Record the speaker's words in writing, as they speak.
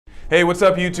Hey, what's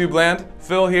up YouTube land?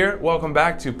 Phil here. Welcome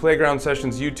back to Playground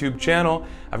Sessions YouTube channel.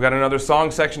 I've got another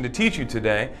song section to teach you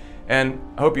today, and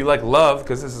I hope you like Love,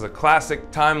 because this is a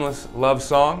classic, timeless love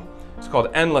song. It's called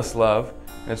Endless Love,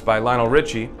 and it's by Lionel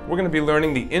Richie. We're going to be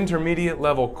learning the intermediate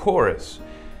level chorus.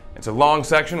 It's a long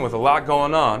section with a lot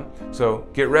going on, so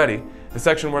get ready. The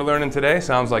section we're learning today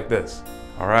sounds like this.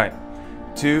 All right,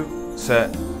 2,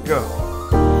 set, go.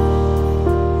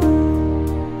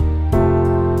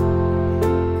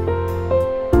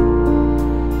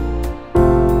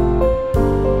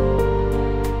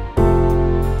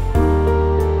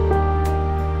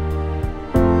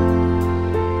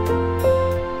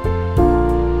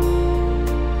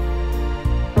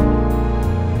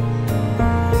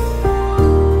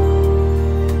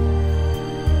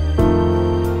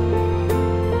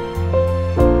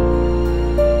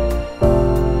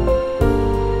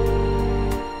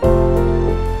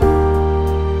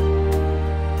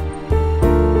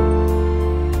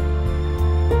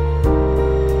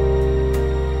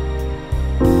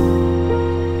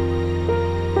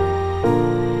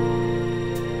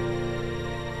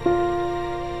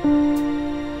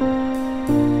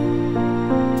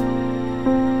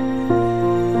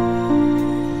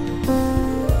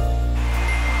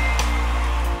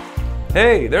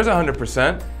 Hey, there's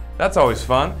 100%. That's always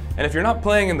fun. And if you're not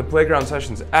playing in the Playground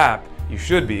Sessions app, you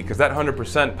should be, because that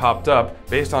 100% popped up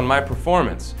based on my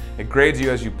performance. It grades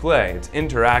you as you play. It's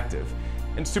interactive.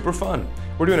 And super fun.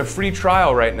 We're doing a free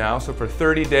trial right now, so for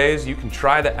 30 days you can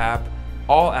try the app,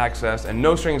 all access, and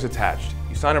no strings attached.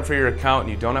 You sign up for your account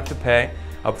and you don't have to pay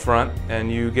up front,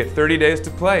 and you get 30 days to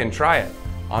play and try it.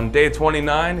 On day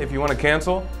 29, if you want to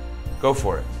cancel, go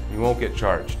for it. You won't get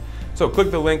charged. So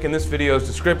click the link in this video's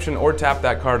description or tap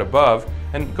that card above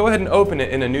and go ahead and open it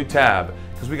in a new tab,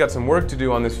 because we got some work to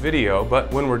do on this video,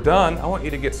 but when we're done, I want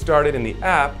you to get started in the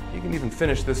app. You can even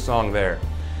finish this song there.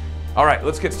 All right,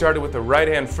 let's get started with the right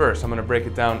hand first. I'm going to break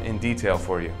it down in detail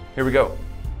for you. Here we go.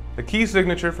 The key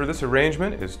signature for this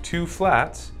arrangement is 2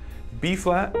 flats, B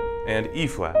flat and E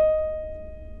flat.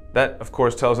 That, of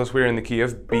course, tells us we're in the key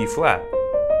of B flat.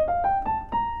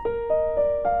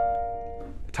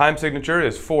 Time signature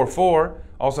is 4/4,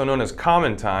 also known as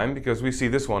common time, because we see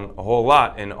this one a whole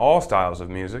lot in all styles of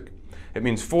music. It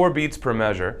means 4 beats per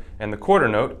measure, and the quarter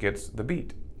note gets the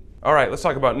beat. All right, let's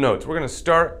talk about notes. We're going to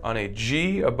start on a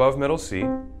G above middle C.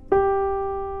 Our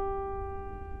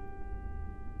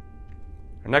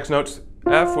next note's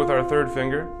F with our 3rd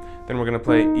finger. Then we're going to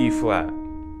play E flat.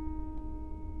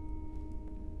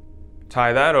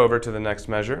 Tie that over to the next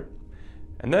measure.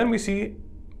 And then we see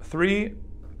 3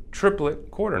 triplet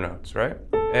quarter notes, right?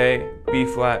 A, B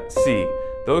flat, C.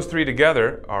 Those 3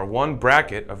 together are 1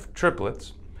 bracket of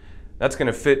triplets. That's going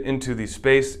to fit into the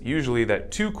space usually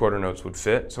that 2 quarter notes would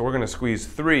fit, so we're going to squeeze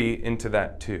 3 into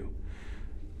that 2.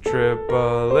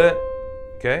 Triplet.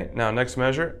 Okay, now next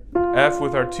measure, F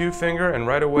with our 2 finger, and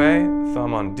right away,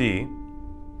 thumb on D.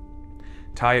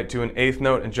 Tie it to an 8th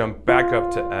note and jump back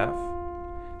up to F.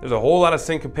 There's a whole lot of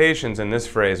syncopations in this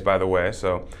phrase, by the way,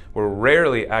 so we're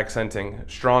rarely accenting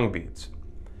strong beats.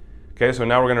 Okay, so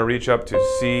now we're going to reach up to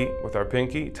C with our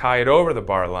pinky, tie it over the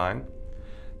bar line,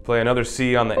 play another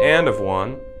C on the and of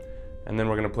 1, and then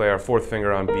we're going to play our 4th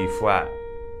finger on B flat,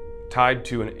 tied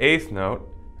to an 8th note,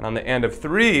 and on the and of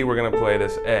 3, we're going to play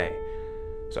this A.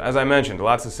 So as I mentioned,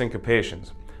 lots of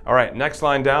syncopations. All right, next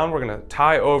line down, we're going to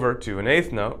tie over to an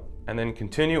 8th note, and then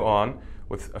continue on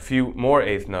with a few more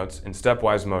 8th notes in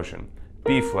stepwise motion.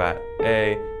 B flat,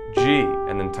 A, G,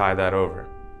 and then tie that over.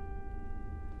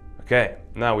 Okay,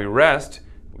 now we rest.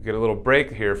 We get a little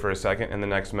break here for a second in the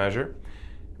next measure.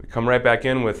 We come right back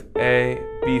in with A,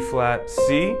 B flat,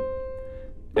 C,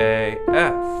 A,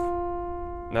 F.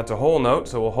 And that's a whole note,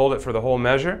 so we'll hold it for the whole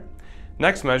measure.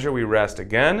 Next measure, we rest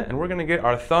again, and we're going to get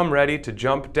our thumb ready to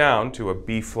jump down to a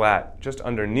B flat, just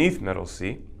underneath middle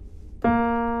C.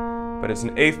 But it's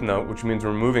an 8th note, which means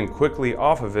we're moving quickly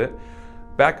off of it,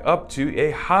 back up to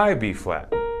a high B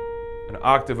flat, an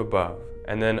octave above.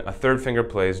 And then a 3rd finger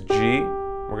plays G.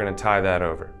 We're going to tie that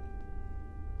over.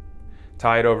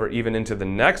 Tie it over even into the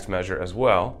next measure as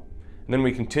well. And then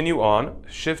we continue on,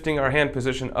 shifting our hand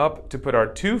position up to put our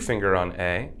 2 finger on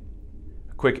A,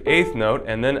 a quick 8th note,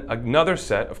 and then another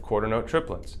set of quarter note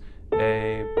triplets.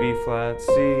 A, B flat,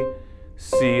 C,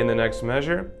 C in the next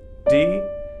measure, D,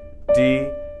 D,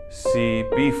 C,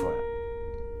 B flat.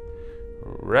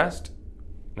 Rest.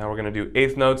 Now we're going to do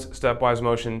 8th notes, stepwise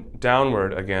motion,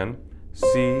 downward again.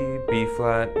 C, B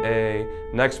flat, A.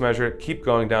 Next measure, keep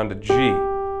going down to G.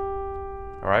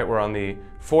 All right, we're on the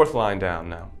 4th line down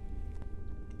now.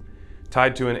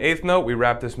 Tied to an 8th note, we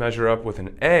wrap this measure up with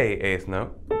an A 8th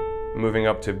note. moving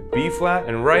up to B flat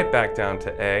and right back down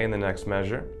to A in the next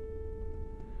measure.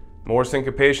 More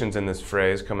syncopations in this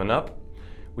phrase coming up.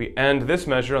 We end this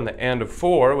measure on the and of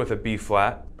 4 with a B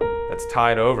flat that's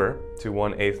tied over to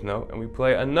 1/8 note, and we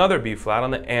play another B flat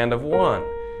on the and of 1.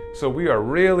 So we are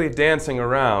really dancing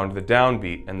around the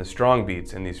downbeat and the strong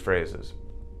beats in these phrases.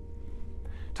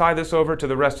 Tie this over to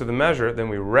the rest of the measure, then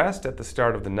we rest at the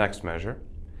start of the next measure.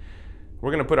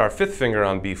 We're going to put our 5th finger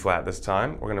on B flat this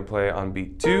time. We're going to play on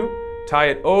beat 2, tie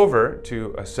it over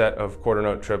to a set of quarter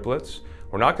note triplets.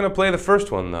 We're not going to play the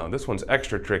first one though. This one's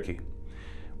extra tricky.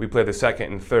 We play the 2nd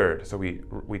and 3rd. So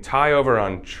we tie over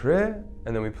on tre,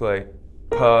 and then we play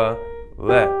pa,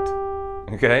 let.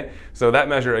 Okay? So that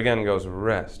measure again goes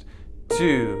rest,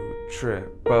 2, tre,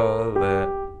 pa, let.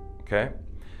 Okay?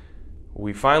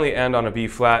 We finally end on a B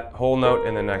flat, whole note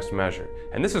in the next measure.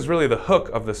 And this is really the hook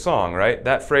of the song, right?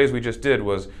 That phrase we just did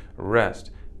was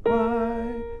rest.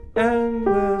 My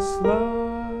endless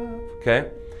love.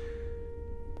 Okay?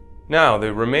 Now,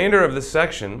 the remainder of this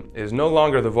section is no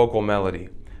longer the vocal melody.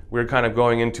 We're kind of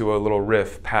going into a little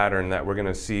riff pattern that we're going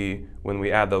to see when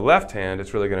we add the left hand.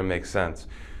 It's really going to make sense.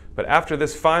 But after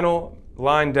this final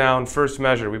line down first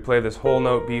measure, we play this whole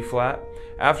note B flat.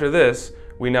 After this,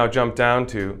 we now jump down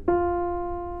to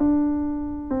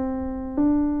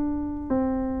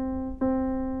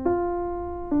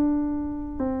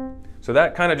so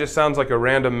that kind of just sounds like a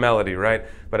random melody, right?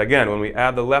 But again, when we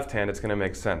add the left hand, it's going to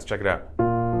make sense. Check it out.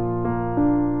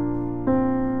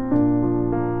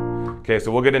 Okay,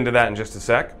 so we'll get into that in just a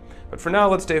sec. But for now,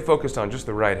 let's stay focused on just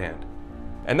the right hand.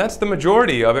 And that's the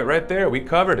majority of it right there. We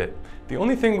covered it. The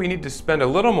only thing we need to spend a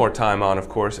little more time on, of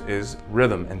course, is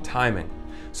rhythm and timing.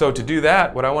 So to do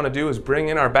that, what I want to do is bring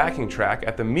in our backing track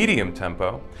at the medium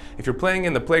tempo. If you're playing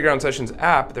in the Playground Sessions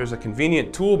app, there's a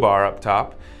convenient toolbar up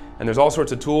top, and there's all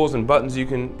sorts of tools and buttons you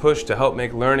can push to help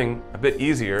make learning a bit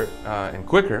easier and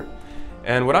quicker.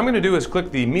 And what I'm going to do is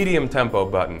click the medium tempo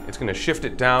button. It's going to shift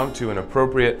it down to an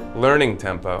appropriate learning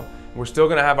tempo. We're still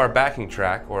going to have our backing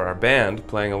track or our band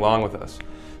playing along with us.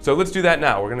 So let's do that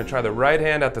now. We're going to try the right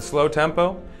hand at the slow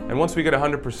tempo, and once we get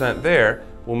 100% there,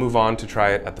 we'll move on to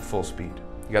try it at the full speed.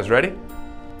 You guys ready?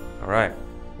 All right.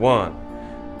 1,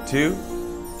 2,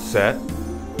 set,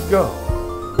 go.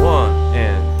 1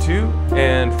 and 2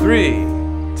 and 3.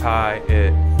 Tie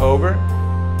it over.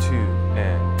 2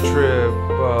 and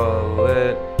triple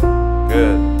it.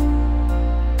 Good.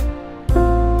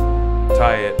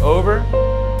 Tie it over.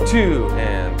 2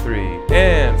 and 3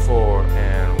 and 4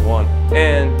 and 1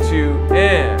 and 2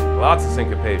 and lots of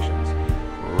syncopations.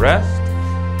 Rest.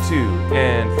 2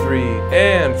 and 3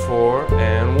 and 4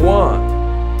 and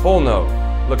 1. Whole note.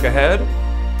 Look ahead.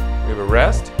 We have a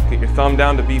rest. Get your thumb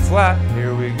down to B flat.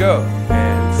 Here we go.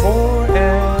 And 4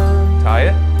 and tie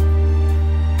it.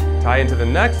 Tie into the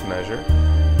next measure.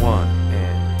 1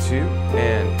 and 2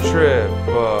 and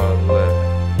triplet.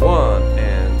 1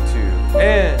 and 2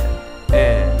 and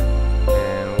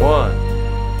 1.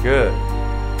 Good.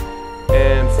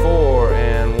 And 4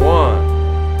 and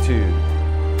 1, 2,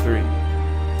 3,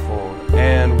 4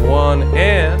 and 1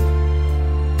 and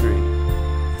 3,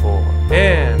 4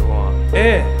 and 1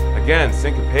 and again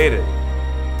syncopated.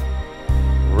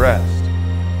 Rest.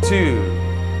 2,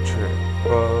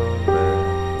 triplet.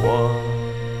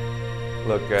 1.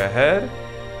 Look ahead.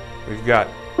 We've got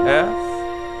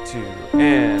F, 2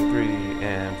 and 3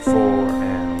 and 4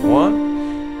 and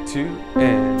 1, 2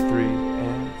 and 3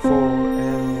 and 4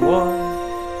 and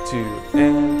 1, 2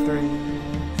 and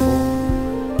 3,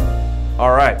 4.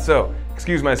 All right, so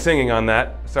excuse my singing on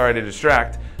that. Sorry to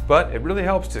distract, but it really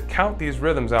helps to count these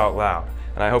rhythms out loud.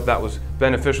 And I hope that was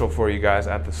beneficial for you guys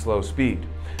at the slow speed.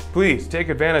 Please take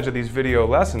advantage of these video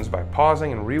lessons by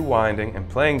pausing and rewinding and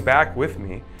playing back with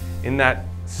me in that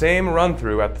same run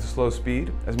through at the slow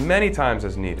speed as many times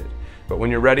as needed. But when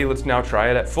you're ready, let's now try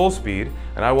it at full speed,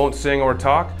 and I won't sing or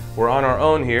talk. We're on our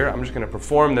own here. I'm just going to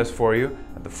perform this for you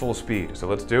at the full speed. So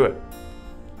let's do it.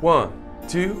 1,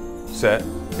 2, set,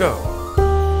 go.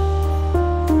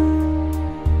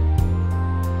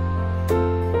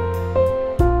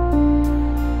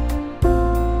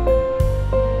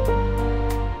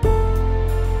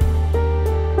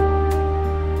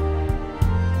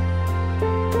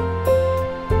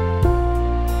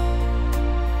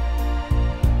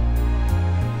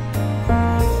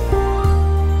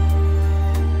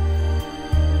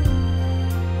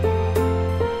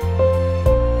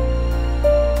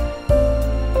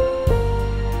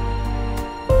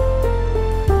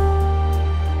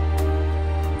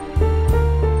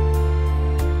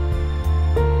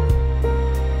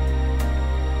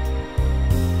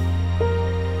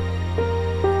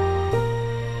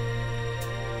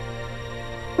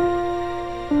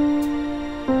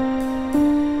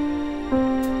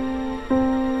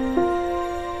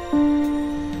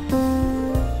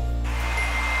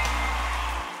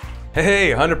 Hey,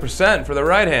 100% for the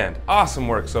right hand. Awesome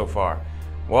work so far.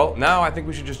 Well, now I think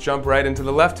we should just jump right into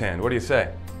the left hand. What do you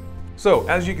say? So,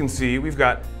 as you can see, we've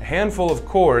got a handful of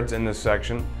chords in this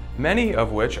section, many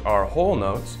of which are whole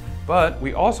notes, but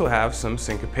we also have some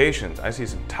syncopations. I see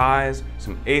some ties,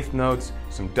 some eighth notes,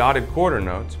 some dotted quarter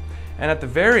notes, and at the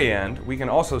very end, we can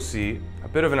also see a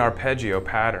bit of an arpeggio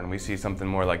pattern. We see something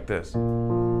more like this,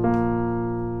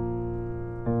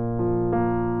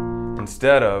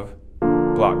 instead of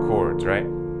block chords, right?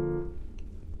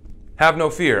 Have no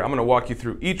fear, I'm going to walk you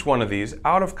through each one of these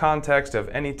out of context of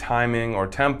any timing or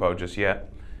tempo just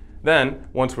yet. Then,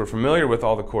 once we're familiar with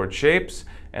all the chord shapes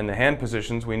and the hand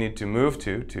positions we need to move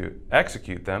to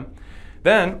execute them,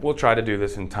 then we'll try to do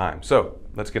this in time. So,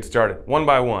 let's get started, one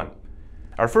by one.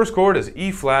 Our first chord is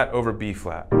E flat over B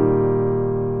flat.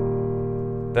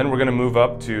 Then we're going to move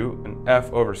up to an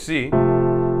F over C.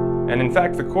 And in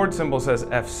fact, the chord symbol says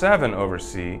F7 over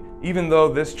C, even though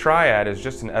this triad is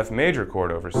just an F major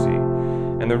chord over C.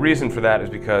 And the reason for that is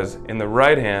because in the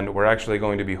right hand, we're actually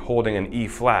going to be holding an E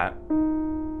flat.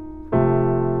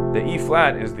 The E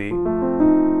flat is the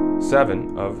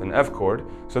 7 of an F chord,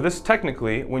 so this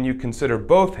technically, when you consider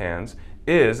both hands,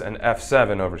 is an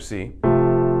F7 over C.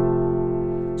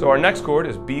 So our next chord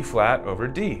is B flat over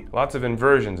D. Lots of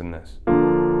inversions in this.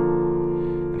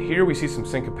 Here we see some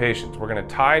syncopations. We're going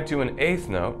to tie to an eighth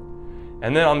note,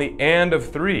 and then on the and of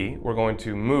 3, we're going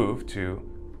to move to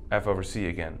F over C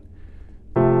again.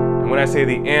 And when I say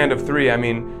the and of 3, I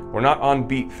mean we're not on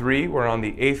beat 3, we're on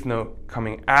the eighth note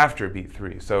coming after beat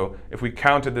 3. So if we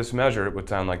counted this measure, it would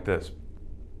sound like this.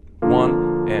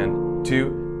 1 and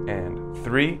 2 and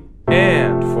 3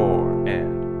 and 4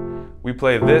 and. We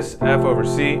play this F over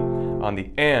C on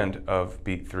the and of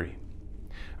beat 3.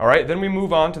 All right, then we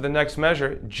move on to the next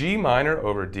measure, G minor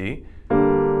over D.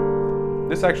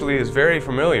 This actually is very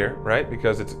familiar, right?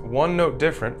 Because it's one note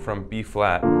different from B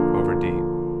flat over D.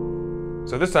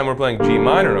 So this time we're playing G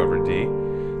minor over D.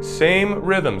 Same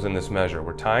rhythms in this measure.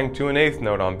 We're tying to an eighth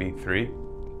note on beat 3,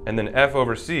 and then F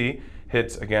over C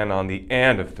hits again on the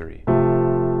and of 3.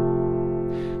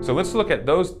 So let's look at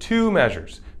those two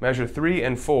measures, measure 3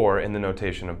 and 4 in the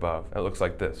notation above. It looks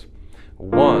like this.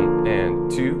 1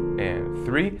 and 2 and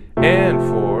 3 and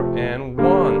 4 and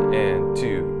 1 and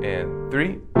 2 and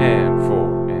 3 and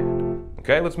 4 and.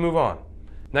 Okay, let's move on.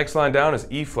 Next line down is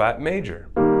E flat major.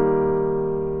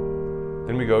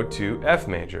 Then we go to F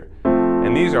major.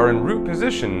 And these are in root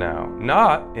position now,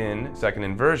 not in second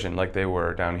inversion like they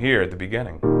were down here at the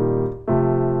beginning.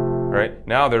 All right,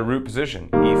 now they're root position,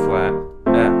 E flat,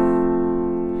 F.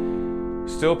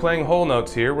 Still playing whole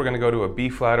notes here, we're going to go to a B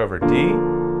flat over D.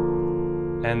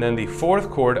 And then the fourth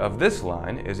chord of this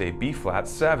line is a B flat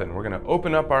 7. We're going to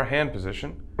open up our hand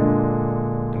position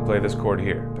and play this chord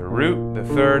here. The root, the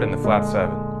third, and the flat 7.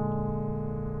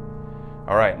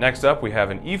 All right, next up we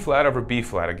have an E flat over B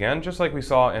flat again, just like we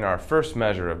saw in our first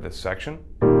measure of this section.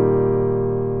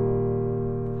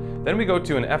 Then we go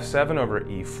to an F7 over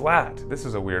E flat. This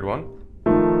is a weird one.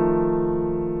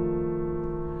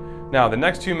 Now the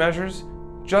next two measures,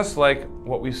 just like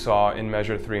what we saw in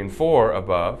measure 3 and 4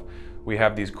 above, we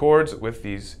have these chords with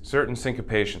these certain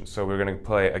syncopations. So we're going to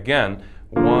play again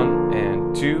 1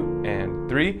 and 2 and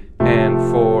 3 and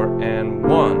 4 and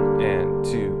 1 and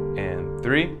 2 and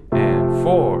 3 and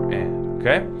 4 and.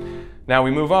 Okay? Now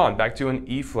we move on back to an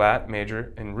E flat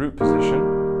major in root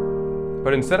position.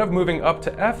 But instead of moving up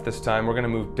to F this time, we're going to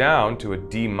move down to a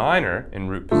D minor in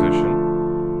root position.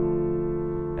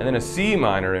 And then a C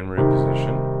minor in root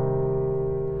position.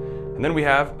 And then we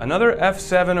have another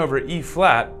F7 over E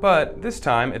flat, but this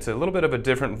time it's a little bit of a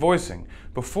different voicing.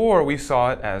 Before we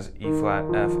saw it as E flat,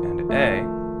 F, and A,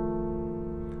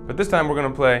 but this time we're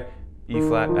going to play E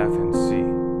flat, F, and C.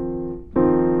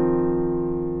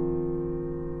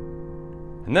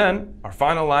 And then our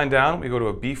final line down, we go to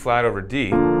a B flat over D.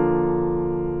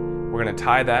 We're going to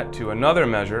tie that to another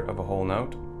measure of a whole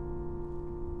note.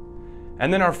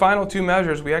 And then our final two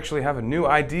measures, we actually have a new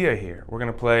idea here. We're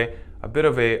going to play a bit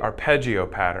of a arpeggio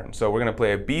pattern. So we're going to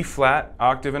play a B flat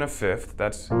octave and a fifth,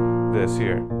 that's this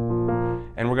here.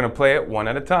 And we're going to play it one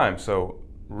at a time. So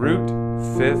root,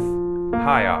 fifth,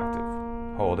 high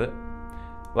octave, hold it.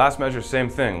 Last measure, same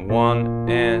thing, 1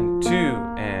 and 2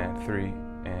 and 3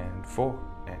 and 4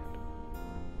 and.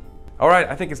 All right,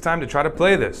 I think it's time to try to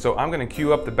play this. So I'm going to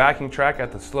cue up the backing track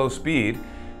at the slow speed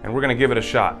and we're going to give it a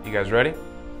shot. You guys ready?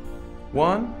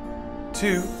 1,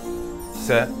 2,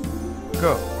 set,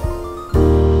 go.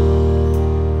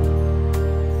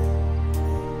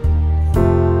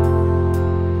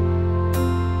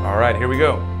 All right, here we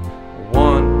go.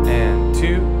 1 and 2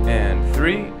 and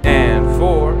 3 and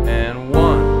 4 and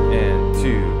 1 and 2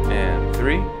 and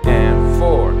 3 and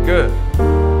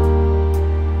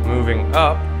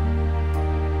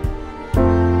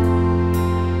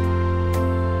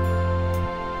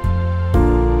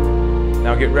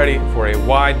Now get ready for a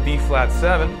wide B flat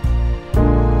 7.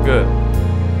 Good.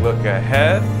 Look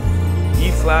ahead.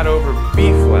 E flat over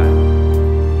B flat.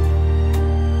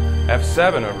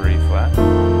 F7 over E flat.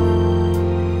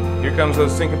 Here comes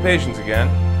those syncopations again.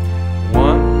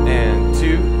 1 and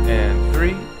 2 and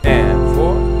 3 and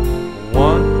 4.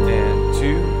 1 and 2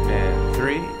 and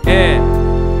 3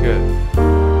 and good.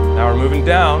 Now we're moving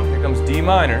down. Here comes D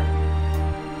minor.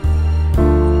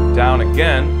 Down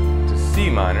again to C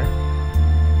minor.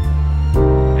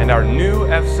 And our new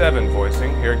F7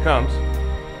 voicing, here it comes.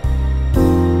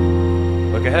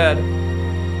 Look ahead.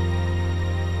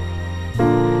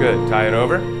 Good, tie it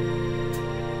over.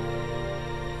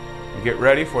 And get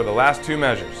ready for the last two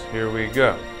measures. Here we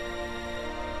go.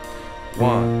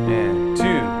 1 and 2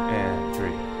 and 3.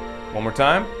 One more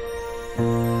time.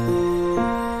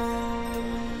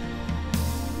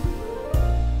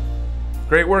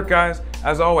 Great work, guys.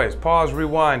 As always, pause,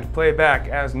 rewind, play back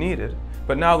as needed.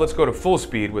 But now let's go to full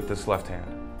speed with this left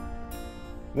hand.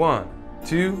 1,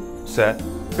 2, set,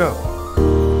 go.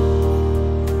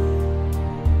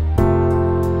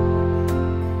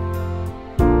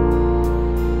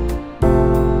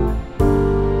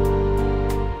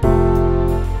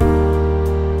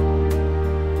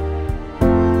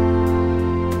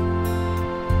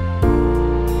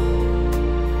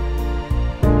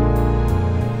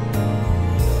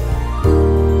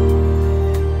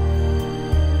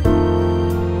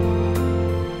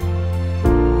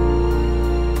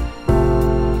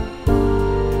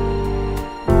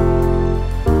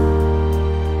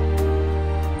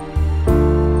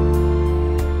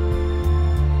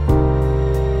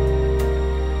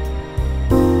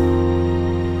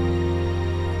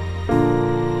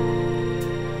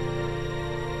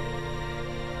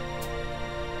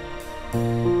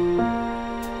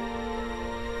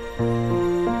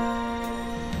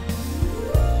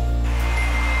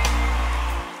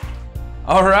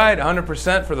 All right,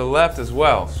 100% for the left as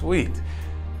well. Sweet.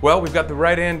 Well, we've got the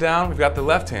right hand down, we've got the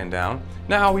left hand down.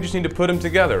 Now we just need to put them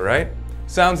together, right?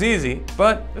 Sounds easy,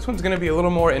 but this one's going to be a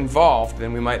little more involved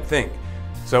than we might think.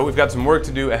 So we've got some work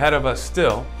to do ahead of us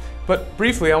still. But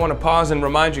briefly, I want to pause and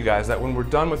remind you guys that when we're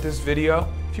done with this video,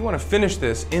 if you want to finish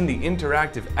this in the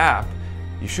interactive app,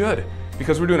 you should,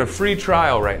 because we're doing a free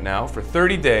trial right now for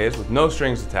 30 days with no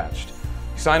strings attached.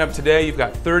 You sign up today, you've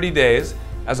got 30 days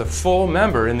as a full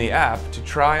member in the app to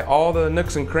try all the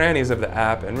nooks and crannies of the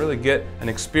app and really get an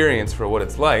experience for what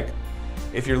it's like.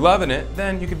 If you're loving it,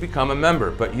 then you could become a member,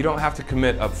 but you don't have to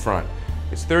commit up front.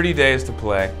 It's 30 days to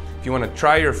play. If you want to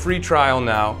try your free trial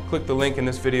now, click the link in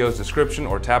this video's description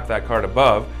or tap that card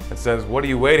above that says, "What are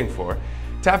you waiting for?"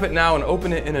 Tap it now and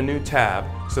open it in a new tab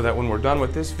so that when we're done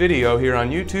with this video here on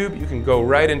YouTube, you can go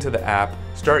right into the app,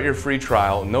 start your free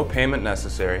trial, no payment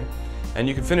necessary, and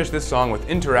you can finish this song with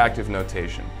interactive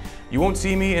notation. You won't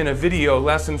see me in a video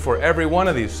lesson for every one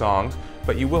of these songs,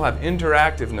 but you will have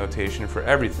interactive notation for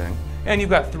everything. And you've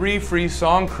got 3 free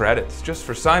song credits just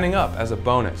for signing up as a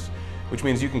bonus, which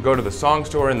means you can go to the song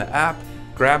store in the app,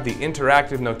 grab the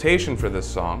interactive notation for this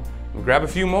song, and grab a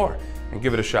few more and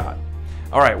give it a shot.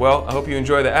 All right, well, I hope you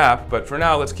enjoy the app, but for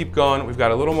now, let's keep going. We've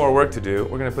got a little more work to do.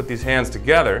 We're gonna put these hands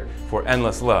together for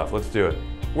Endless Love. Let's do it.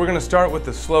 We're going to start with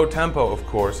the slow tempo, of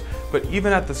course, but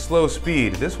even at the slow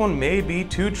speed, this one may be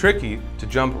too tricky to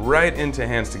jump right into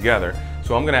hands together.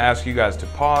 So I'm going to ask you guys to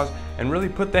pause and really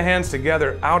put the hands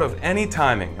together out of any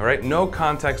timing, all right? No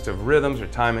context of rhythms or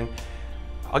timing.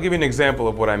 I'll give you an example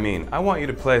of what I mean. I want you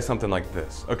to play something like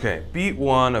this. Okay, beat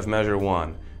 1 of measure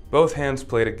 1. Both hands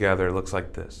play together, looks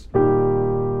like this.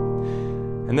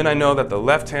 And then I know that the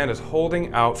left hand is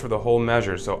holding out for the whole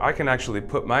measure, so I can actually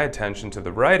put my attention to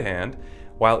the right hand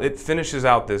while it finishes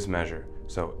out this measure.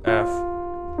 So F,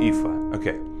 E flat.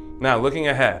 Okay, now looking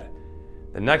ahead.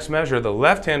 The next measure, the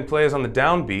left hand plays on the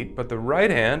downbeat, but the right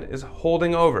hand is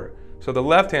holding over. So the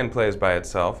left hand plays by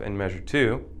itself in measure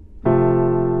 2.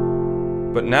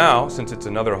 But now, since it's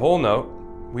another whole note,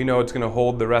 we know it's going to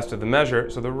hold the rest of the measure,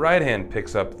 so the right hand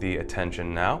picks up the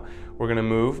attention now. We're going to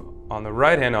move on the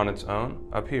right hand on its own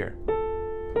up here.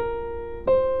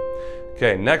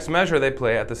 Okay, next measure they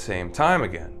play at the same time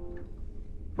again.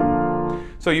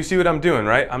 So you see what I'm doing,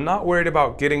 right? I'm not worried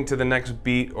about getting to the next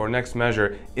beat or next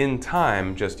measure in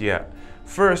time just yet.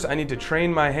 First, I need to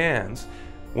train my hands.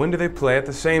 When do they play at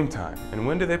the same time? And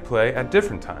when do they play at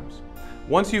different times?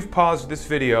 Once you've paused this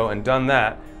video and done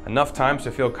that enough times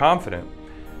to feel confident,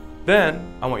 then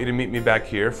I want you to meet me back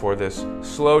here for this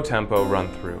slow tempo run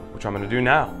through, which I'm going to do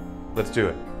now. Let's do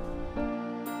it.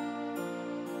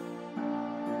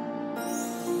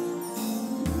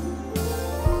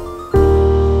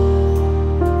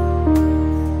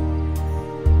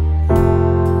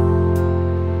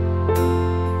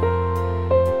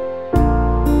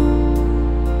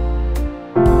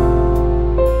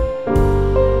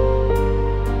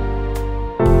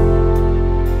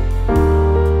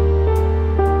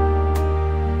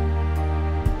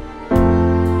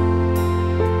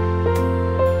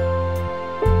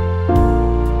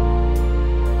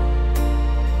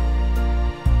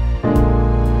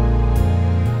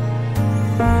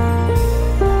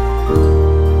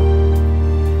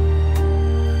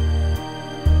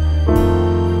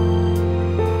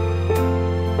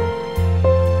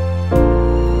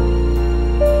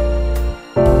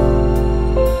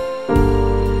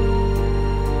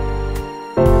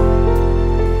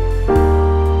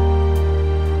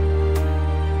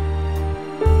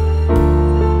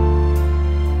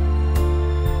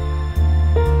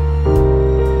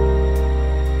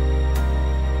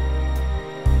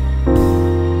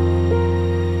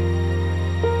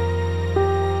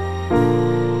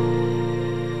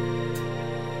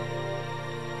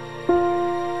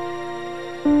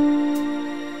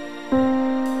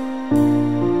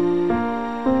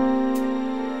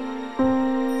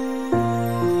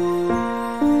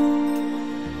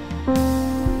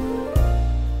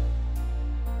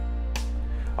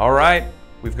 All right,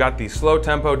 we've got the slow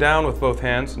tempo down with both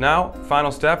hands. Now,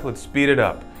 final step, let's speed it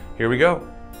up. Here we go.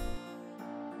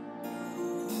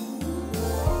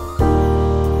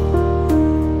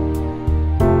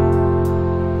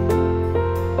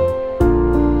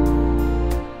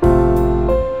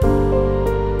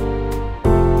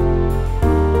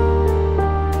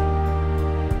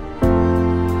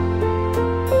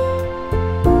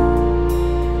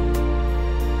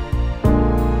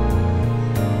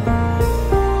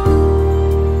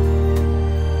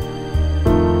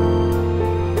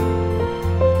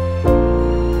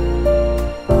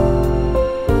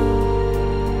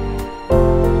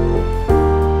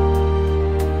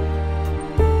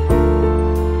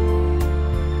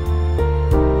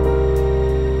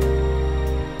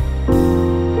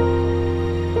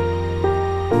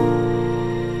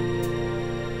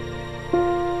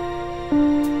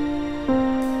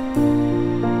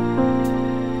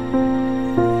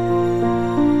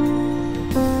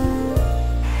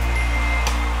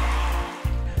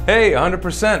 Hey,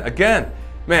 100% again.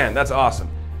 Man, that's awesome.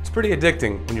 It's pretty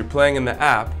addicting when you're playing in the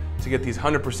app to get these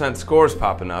 100% scores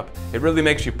popping up. It really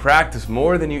makes you practice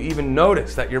more than you even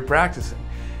notice that you're practicing.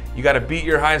 You gotta beat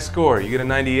your high score. You get a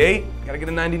 98, you gotta get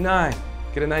a 99.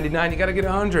 Get a 99, you gotta get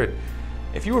 100.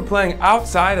 If you were playing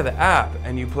outside of the app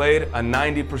and you played a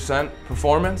 90%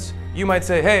 performance, you might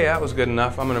say, hey, that was good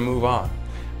enough, I'm gonna move on.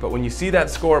 But when you see that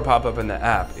score pop up in the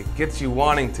app, it gets you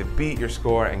wanting to beat your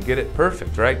score and get it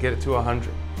perfect, right? Get it to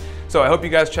 100. So I hope you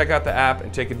guys check out the app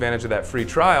and take advantage of that free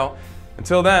trial.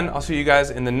 Until then, I'll see you guys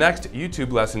in the next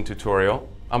YouTube lesson tutorial.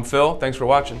 I'm Phil, thanks for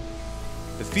watching.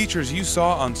 The features you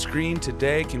saw on screen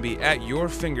today can be at your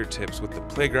fingertips with the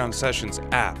Playground Sessions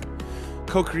app.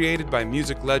 Co-created by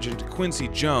music legend Quincy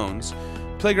Jones,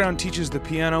 Playground teaches the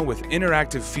piano with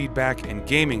interactive feedback and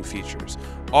gaming features,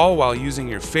 all while using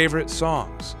your favorite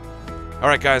songs. All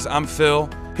right guys, I'm Phil.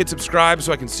 Hit subscribe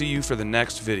so I can see you for the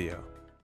next video.